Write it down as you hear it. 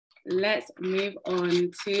let's move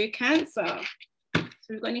on to Cancer. So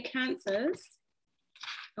we've got any Cancers?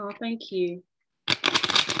 Oh, thank you.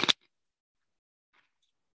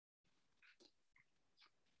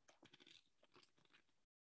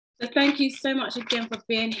 So thank you so much again for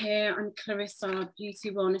being here. I'm Clarissa,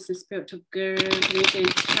 beauty, wellness, and spiritual guru. We're doing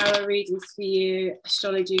tarot readings for you,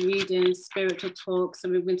 astrology readings, spiritual talks.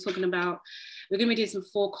 And we've been talking about, we're going to be doing some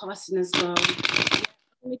forecasting as well.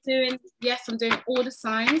 I'm doing all the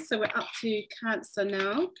signs. So we're up to Cancer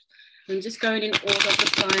now. I'm just going in order of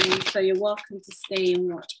the signs. So you're welcome to stay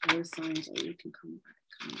and watch all the signs, or you can come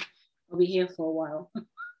back. I'll be here for a while.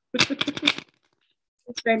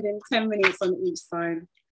 We're spending 10 minutes on each sign.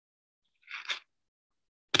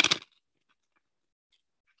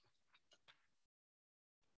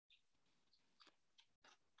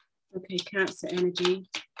 Okay, Cancer energy.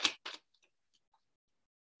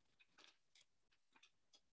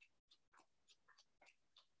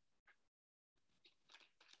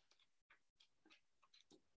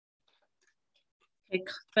 Okay,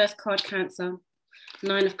 first card, Cancer.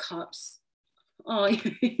 9 of Cups. Oh,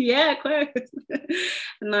 yeah, Aquarius.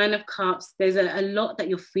 9 of Cups. There's a lot that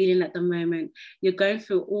you're feeling at the moment. You're going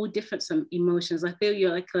through all different some emotions. I feel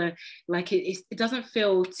you're it doesn't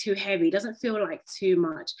feel too heavy. It doesn't feel like too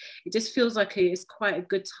much. It just feels like it's quite a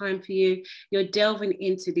good time for you. You're delving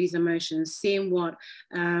into these emotions, seeing what,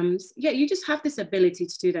 you just have this ability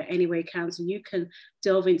to do that anyway, Cancer. You can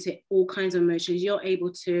delve into all kinds of emotions. You're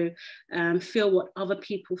able to feel what other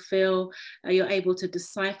people feel. You're able to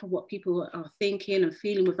decipher what people are thinking and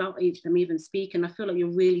feeling without them even speaking. I feel like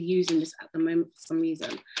you're really using this at the moment for some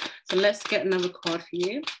reason. So let's get another card for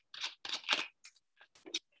you.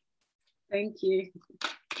 Thank you.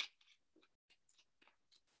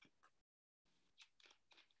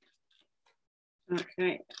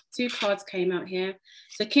 Okay, 2 cards came out here.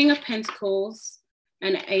 So King of Pentacles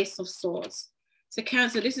and Ace of Swords. So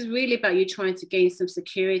Cancer, this is really about you trying to gain some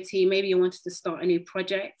security. Maybe you wanted to start a new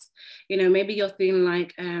project. You know, maybe you're feeling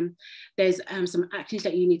like there's some actions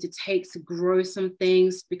that you need to take to grow some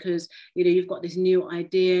things because, you know, you've got this new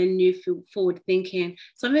idea, new forward thinking,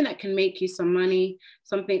 something that can make you some money,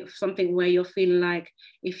 something where you're feeling like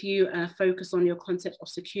if you focus on your concept of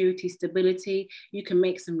security, stability, you can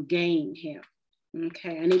make some gain here.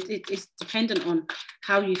 Okay, and it's dependent on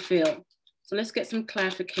how you feel. So let's get some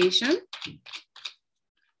clarification.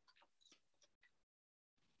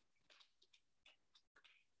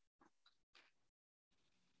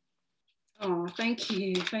 Oh, thank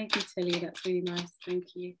you, Tilly. That's really nice.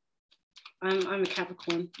 Thank you. I'm a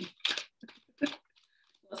Capricorn.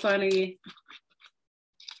 What sign are you?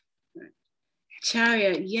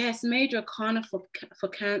 Chariot, yes, major arcana for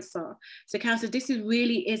Cancer. So Cancer, this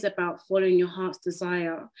really is about following your heart's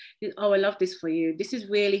desire. Oh, I love this for you. This is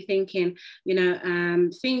really thinking, you know,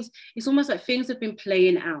 things, it's almost like things have been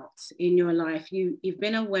playing out in your life. You've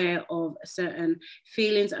been aware of certain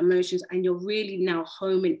feelings, emotions, and you're really now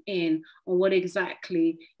homing in on what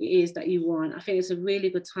exactly it is that you want. I think it's a really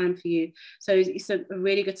good time for you. So it's a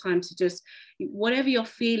really good time to just, whatever you're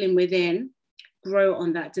feeling within, grow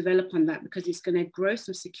on that, develop on that, because it's going to grow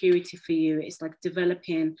some security for you. It's like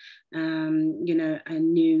developing, you know, a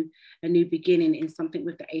new beginning in something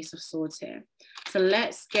with the Ace of Swords here. So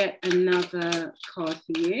let's get another card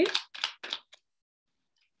for you.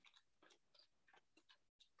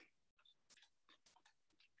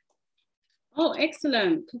 Oh,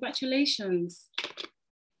 excellent. Congratulations.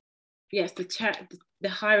 Yes, the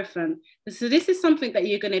Hierophant. So this is something that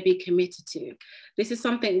you're going to be committed to. This is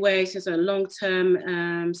something where it's just a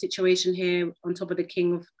long-term situation here on top of the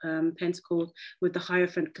King of Pentacles with the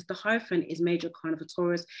Hierophant, because the Hierophant is major arcana for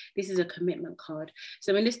Taurus. This is a commitment card.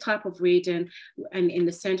 So in this type of reading and in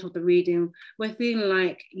the center of the reading, we're feeling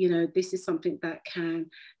like, you know, this is something that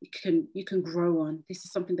you can grow on. This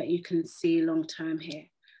is something that you can see long-term here.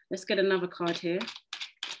 Let's get another card here.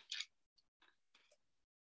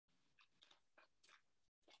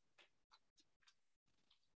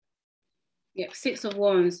 Yeah, 6 of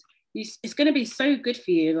Wands. It's going to be so good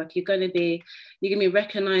for you. Like you're going to be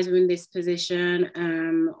recognized in this position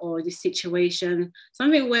or this situation,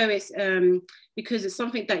 something where it's because it's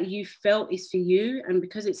something that you felt is for you, and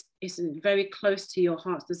because it's very close to your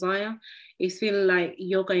heart's desire, it's feeling like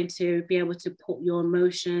you're going to be able to put your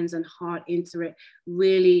emotions and heart into it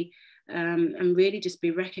really, and really just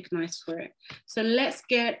be recognized for it. So let's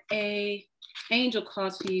get a angel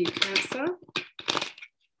card for you, Cancer.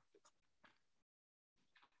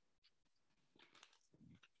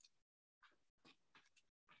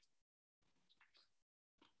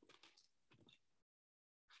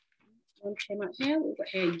 One came out here, we've got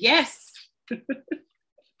here, yes.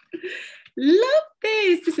 Love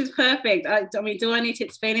this. This is perfect. I mean, do I need to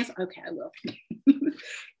explain this? Okay, I will.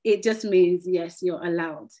 It just means, yes, you're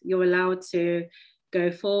allowed. You're allowed to go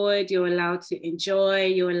forward. You're allowed to enjoy.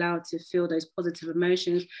 You're allowed to feel those positive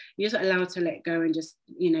emotions. You're just allowed to let go and just,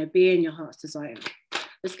 you know, be in your heart's desire.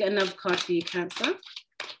 Let's get another card for you, Cancer.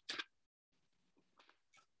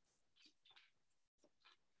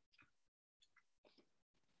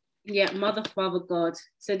 Yeah, Mother, Father, God.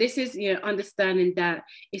 So this is, you know, understanding that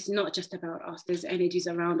it's not just about us. There's energies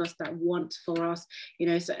around us that want for us, you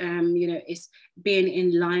know. So you know, it's being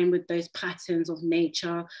in line with those patterns of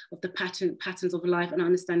nature, of the patterns of life, and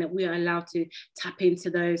understand that we are allowed to tap into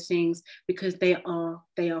those things because they are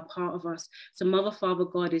part of us. So Mother, Father,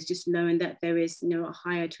 God is just knowing that there is, you know, a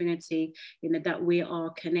higher Trinity, you know, that we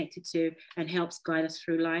are connected to and helps guide us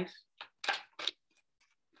through life.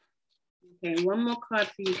 Okay, one more card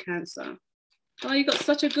for you, Cancer. Oh, you got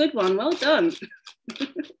such a good one. Well done.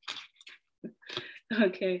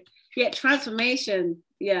 Okay. Yeah, transformation.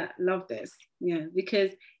 Yeah, love this. Yeah, because,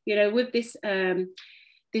 you know, with this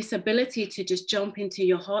this ability to just jump into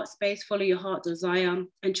your heart space, follow your heart desire,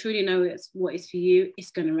 and truly know it's what is for you,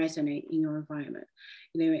 it's going to resonate in your environment,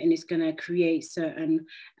 you know, and it's going to create certain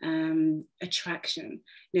attraction,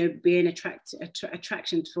 you know, being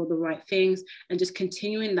attraction for the right things, and just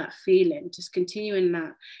continuing that feeling, just continuing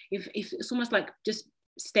that. If it's almost like just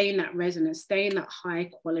stay in that resonance, stay in that high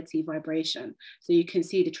quality vibration, so you can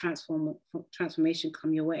see the transformation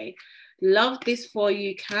come your way. Love this for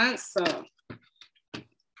you, Cancer.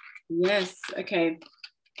 Yes. Okay.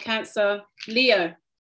 Cancer. Leo.